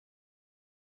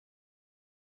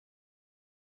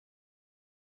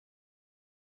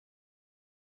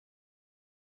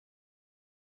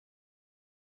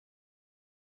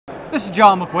This is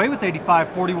John McQuay with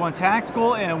 8541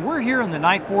 Tactical, and we're here in the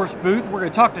Nightforce booth. We're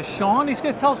going to talk to Sean. He's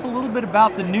going to tell us a little bit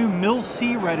about the new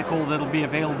Mil-C reticle that'll be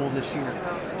available this year.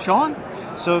 Sean?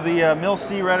 So the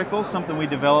Mil-C reticle is something we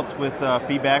developed with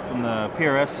feedback from the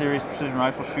PRS series, precision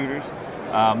rifle shooters.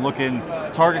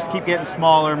 Targets keep getting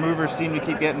smaller, movers seem to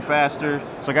keep getting faster,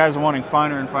 so guys are wanting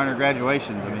finer and finer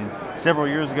graduations. I mean, several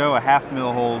years ago, a half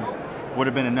mil holds would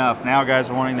have been enough. Now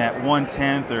guys are wanting that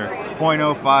 1/10 or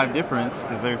 0.05 difference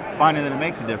because they're finding that it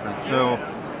makes a difference. So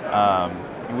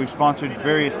we've sponsored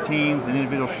various teams and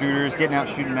individual shooters, getting out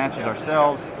shooting matches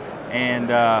ourselves, and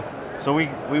so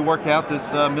we worked out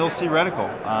this Mil-C reticle.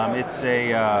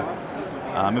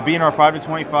 It'll be in our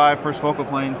 5-25 first focal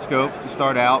plane scope to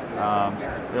start out.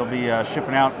 They'll be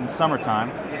shipping out in the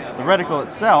summertime. The reticle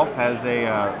itself has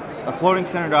a floating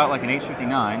center dot like an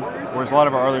H59, whereas a lot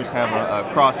of our others have a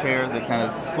crosshair that kind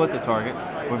of split the target.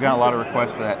 We've got a lot of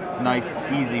requests for that nice,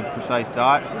 easy, precise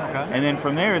dot. Okay. And then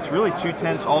from there, it's really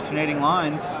 2/10 alternating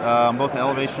lines on both the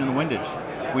elevation and the windage.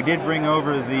 We did bring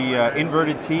over the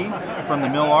inverted T from the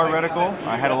Mil-R reticle.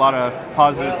 I had a lot of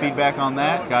positive feedback on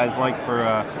that. Guys like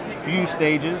for few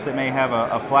stages that may have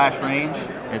a flash range,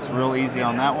 it's real easy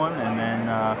on that one. And then,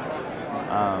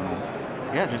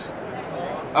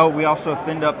 we also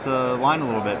thinned up the line a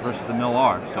little bit versus the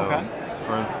Mil-R. So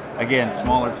for, again,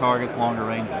 smaller targets, longer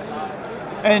ranges.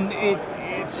 And it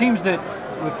seems that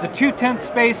with the 2/10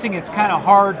 spacing, it's kind of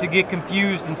hard to get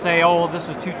confused and say, oh, this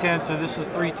is 2/10 or this is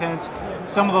 3/10.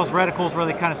 Some of those reticles where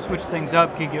they kind of switch things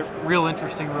up can get real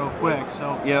interesting real quick.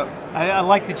 So yep. I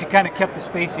like that you kind of kept the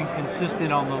spacing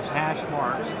consistent on those hash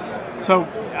marks. So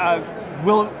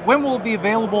when will it be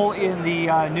available in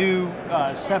the new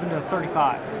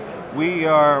 7-35? We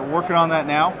are working on that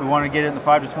now. We want to get it in the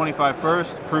 5-25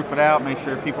 first, proof it out, make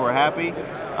sure people are happy.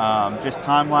 Just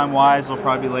timeline-wise, it'll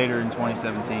probably be later in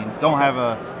 2017. Don't have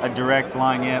a direct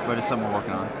line yet, but it's something we're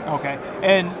working on. Okay,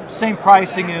 and same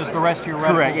pricing as the rest of your reticles?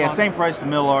 Correct, yeah, same price the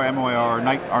Mil-R, MOAR,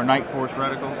 our Nightforce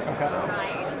reticles. Okay. So.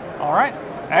 All right,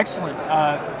 excellent.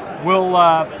 We'll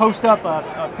post up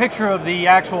a picture of the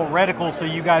actual reticle so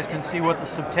you guys can see what the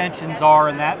subtensions are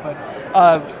and that, but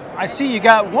I see you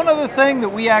got one other thing that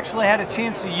we actually had a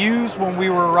chance to use when we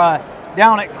were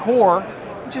down at Core.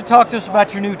 Why don't you talk to us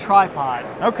about your new tripod?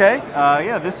 Okay,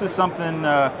 yeah, this is something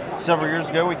several years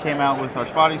ago we came out with our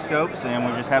spotting scopes, and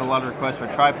we just had a lot of requests for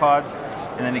tripods.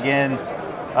 And then again,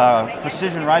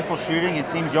 precision rifle shooting, it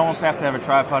seems you almost have to have a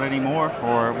tripod anymore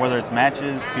for whether it's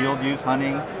matches, field use,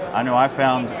 hunting. I know I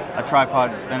found a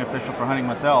tripod beneficial for hunting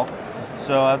myself.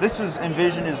 So this is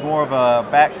envisioned as more of a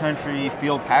backcountry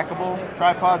field packable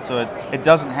tripod, so it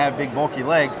doesn't have big bulky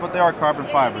legs, but they are carbon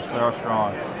fibers, so they are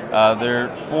strong. They're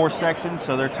 4 sections,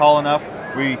 so they're tall enough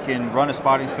where you can run a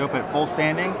spotting scope at full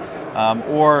standing,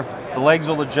 or the legs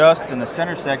will adjust and the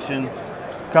center section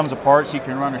comes apart so you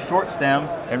can run a short stem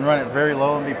and run it very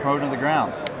low and be prone to the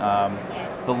ground.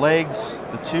 The legs,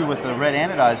 the two with the red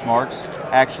anodized marks,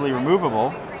 actually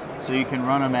removable, so you can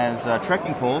run them as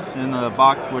trekking poles. And the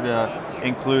box would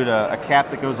include a cap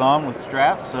that goes on with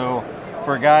straps, so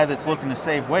for a guy that's looking to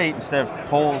save weight, instead of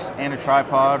poles and a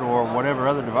tripod or whatever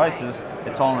other devices,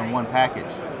 it's all in one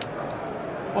package.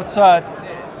 Well,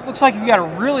 looks like you've got a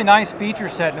really nice feature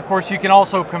set, and of course you can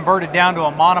also convert it down to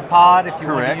a monopod if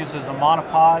you want to use it as a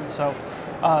monopod. So,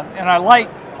 and I like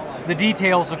the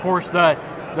details. Of course, the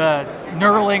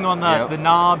knurling on the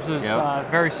knobs is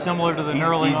very similar to the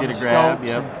knurling on the scopes.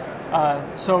 Yep.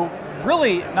 So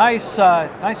really nice,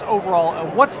 nice overall.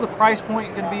 What's the price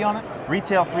point going to be on it?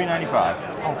 Retail $395.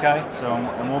 Okay. So,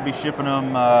 and we'll be shipping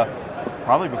them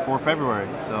probably before February.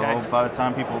 So by the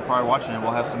time people are probably watching it,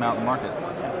 we'll have some out in the market.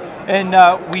 And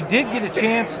we did get a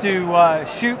chance to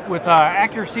shoot with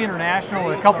Accuracy International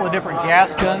with a couple of different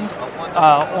gas guns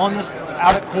on this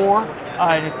out at Core.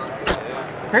 It's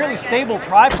a fairly stable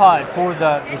tripod for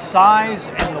the size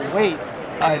and the weight.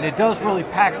 And it does really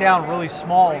pack down really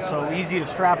small, so easy to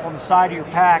strap on the side of your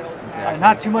pack. Exactly.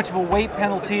 Not too much of a weight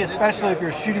penalty, especially if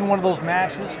you're shooting one of those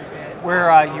matches where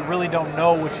you really don't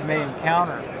know what you may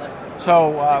encounter.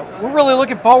 So we're really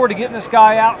looking forward to getting this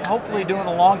guy out and hopefully doing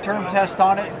a long-term test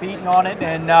on it, beating on it,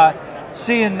 and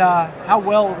seeing how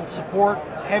well it'll support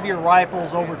heavier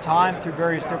rifles over time through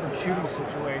various different shooting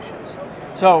situations.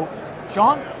 So,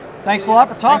 Sean, thanks a lot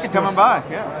for talking to us. Thanks for coming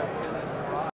by. Yeah.